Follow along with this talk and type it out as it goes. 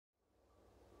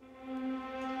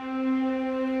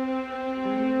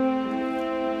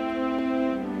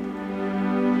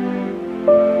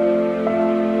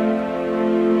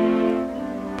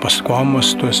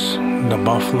PASKWAMIOSTOS, the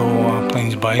buffalo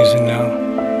plains bison now.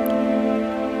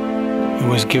 It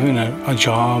was given a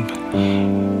job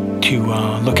to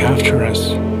look after us.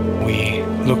 We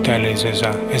looked at it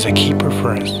as a keeper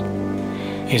for us.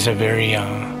 It's a very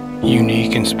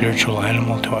unique and spiritual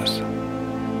animal to us.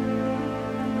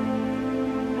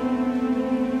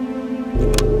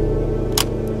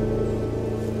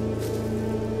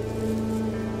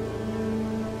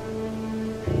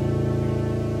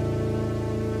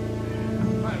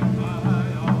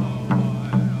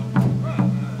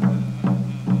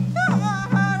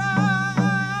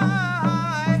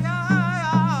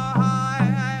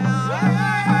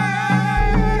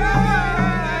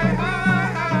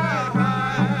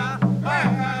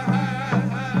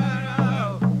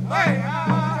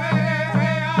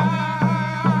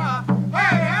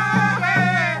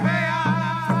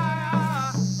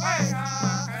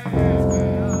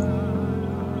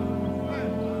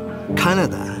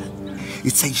 Canada,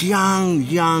 it's a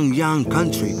young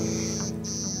country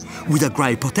with a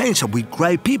great potential, with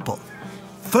great people.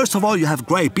 First of all, you have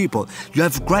great people, you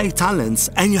have great talents,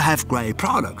 and you have great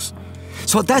products.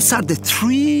 So those are the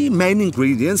three main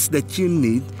ingredients that you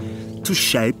need to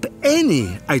shape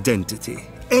any identity,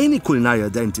 any culinary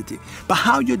identity. But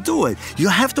how you do it? You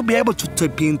have to be able to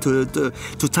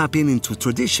tap into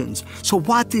traditions. So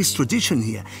what is tradition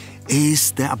here?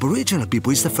 Is the Aboriginal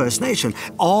people, is the First Nation.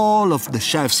 All of the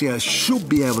chefs here should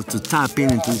be able to tap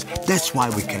into this. That's why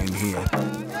we came here.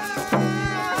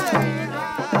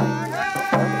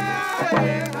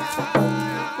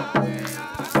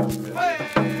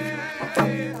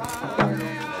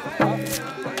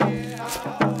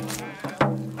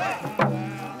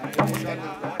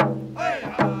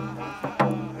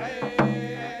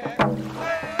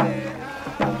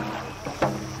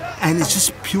 And it's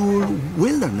just pure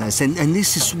wilderness. And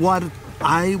this is what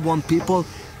I want people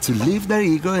to leave their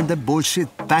ego and their bullshit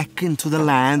back into the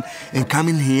land and come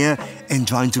in here and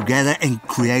join together and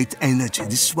create energy.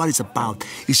 This is what it's about.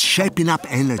 It's shaping up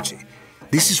energy.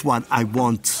 This is what I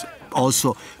want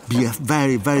also be a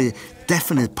very, very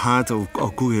definite part of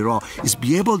Cooking Raw, is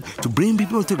be able to bring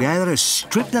people together,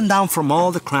 strip them down from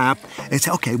all the crap and say,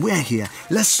 okay, we're here,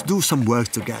 let's do some work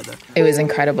together. It was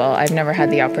incredible. I've never had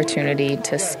the opportunity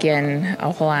to skin a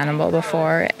whole animal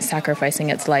before, sacrificing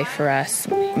its life for us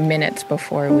minutes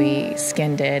before we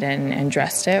skinned it and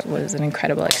dressed it was an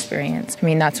incredible experience. I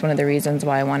mean, that's one of the reasons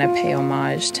why I want to pay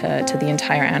homage to the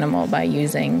entire animal by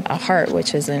using a heart,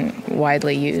 which isn't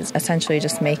widely used, essentially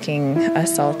just making a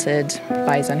salted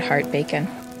bison heart bacon.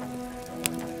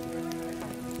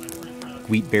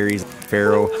 Wheat berries,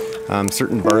 farro,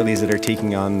 certain barleys that are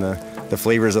taking on the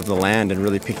flavors of the land and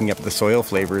really picking up the soil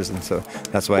flavors, and so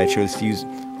that's why I chose to use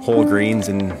whole grains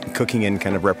in cooking and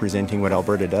kind of representing what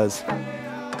Alberta does.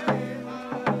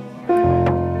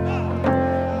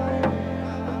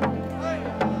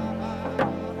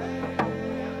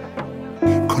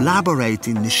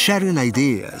 Collaborating, sharing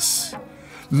ideas,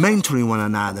 mentoring one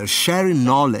another, sharing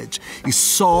knowledge is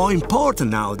so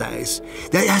important nowadays.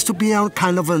 There has to be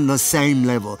kind of on the same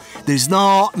level. There's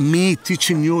no me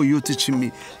teaching you, you teaching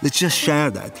me. Let's just share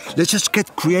that. Let's just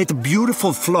create a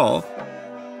beautiful flow.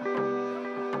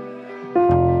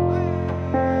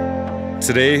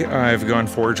 Today I've gone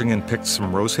foraging and picked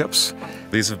some rose hips.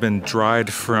 These have been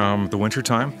dried from the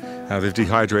wintertime. They've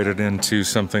dehydrated into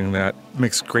something that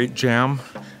makes great jam,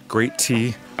 great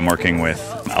tea. I'm working with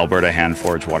Alberta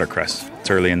hand-foraged watercress.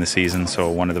 It's early in the season, so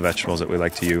one of the vegetables that we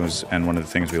like to use and one of the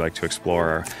things we like to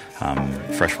explore are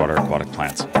freshwater aquatic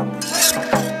plants.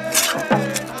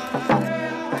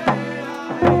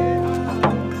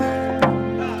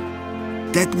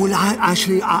 That will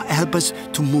actually help us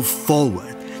to move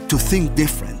forward, to think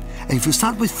different. And if you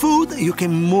start with food, you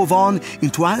can move on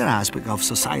into other aspects of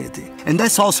society. And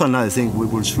that's also another thing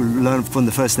we should learn from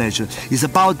the First Nation. It's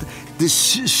about the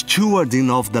stewarding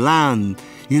of the land.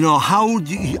 You know, how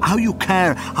you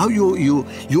care, how you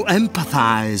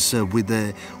empathize with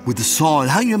the soil,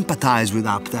 how you empathize with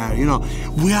up there. You know,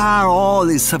 we are all,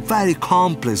 it's a very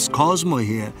complex cosmos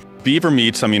here. Beaver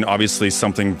meat, I mean, obviously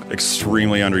something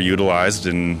extremely underutilized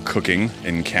in cooking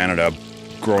in Canada.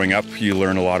 Growing up, you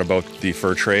learn a lot about the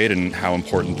fur trade and how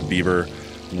important the beaver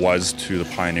was to the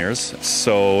pioneers.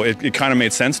 So it kind of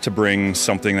made sense to bring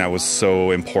something that was so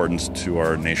important to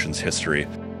our nation's history.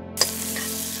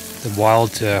 The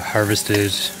wild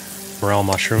harvested morel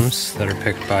mushrooms that are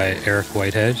picked by Eric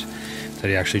Whitehead that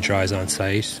he actually dries on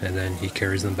site and then he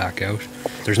carries them back out.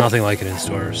 There's nothing like it in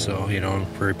stores, so you know, I'm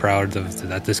very proud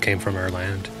that this came from our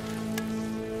land.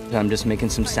 I'm just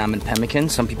making some salmon pemmican.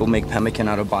 Some people make pemmican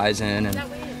out of bison, and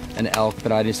an elk,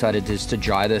 but I decided just to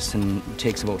dry this, and it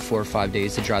takes about 4 or 5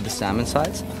 days to dry the salmon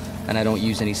sides. And I don't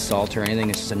use any salt or anything,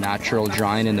 it's just a natural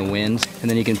drying in the wind. And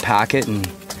then you can pack it and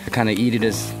kind of eat it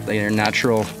as a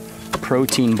natural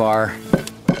protein bar.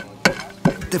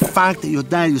 The fact that you're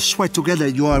there, you sweat together,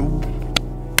 you are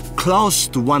close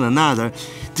to one another,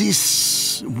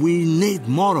 we need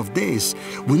more of this.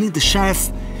 We need the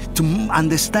chef to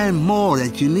understand more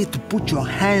that you need to put your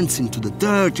hands into the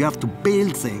dirt, you have to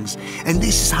build things. And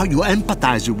this is how you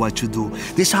empathize with what you do.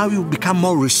 This is how you become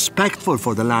more respectful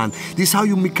for the land. This is how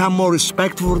you become more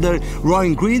respectful for the raw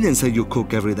ingredients that you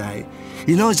cook every day.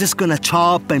 You're not just gonna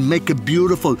chop and make a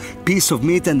beautiful piece of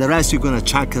meat and the rest you're gonna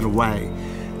chuck it away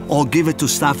or give it to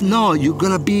staff. No, you're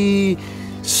gonna be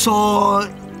so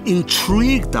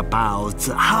intrigued about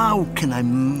how can I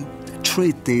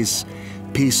treat this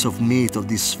piece of meat or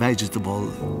this vegetable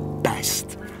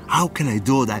best? How can I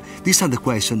do that? These are the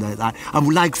questions that I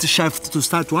would like the chef to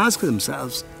start to ask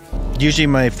themselves. Usually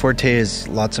my forte is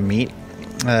lots of meat,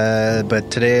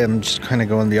 but today I'm just kind of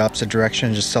going the opposite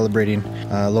direction, just celebrating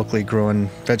locally grown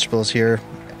vegetables here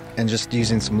and just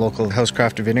using some local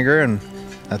house-crafted vinegar, and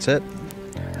that's it.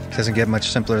 It doesn't get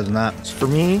much simpler than that. For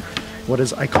me, what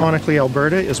is iconically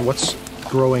Alberta is what's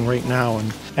growing right now,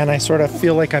 and I sort of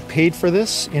feel like I paid for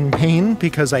this in pain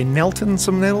because I knelt in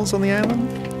some nettles on the island.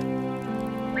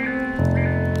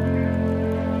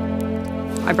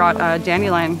 I brought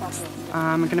dandelions.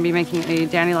 I'm going to be making a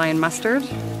dandelion mustard.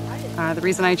 The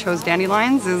reason I chose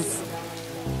dandelions is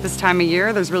this time of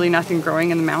year there's really nothing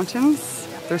growing in the mountains.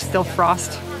 There's still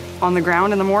frost on the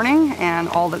ground in the morning, and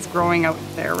all that's growing out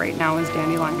there right now is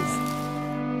dandelions.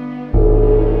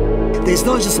 It's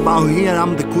not just about here,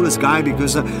 I'm the coolest guy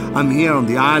because I'm here on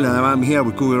the island, I'm here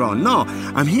with Kossowan. No,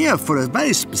 I'm here for a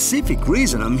very specific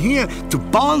reason. I'm here to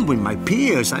bond with my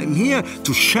peers. I'm here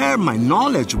to share my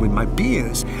knowledge with my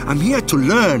peers. I'm here to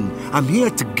learn. I'm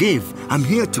here to give. I'm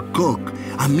here to cook.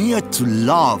 I'm here to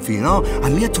love, you know?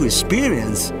 I'm here to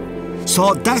experience.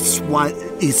 So that's what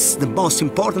is the most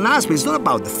important aspect. It's not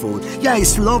about the food. Yeah,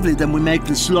 it's lovely that we make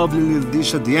this lovely little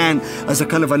dish at the end as a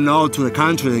kind of a nod to the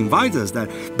country that invited us there.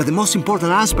 But the most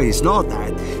important aspect is not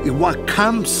that. It's what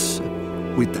comes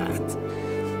with that.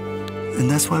 And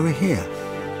that's why we're here.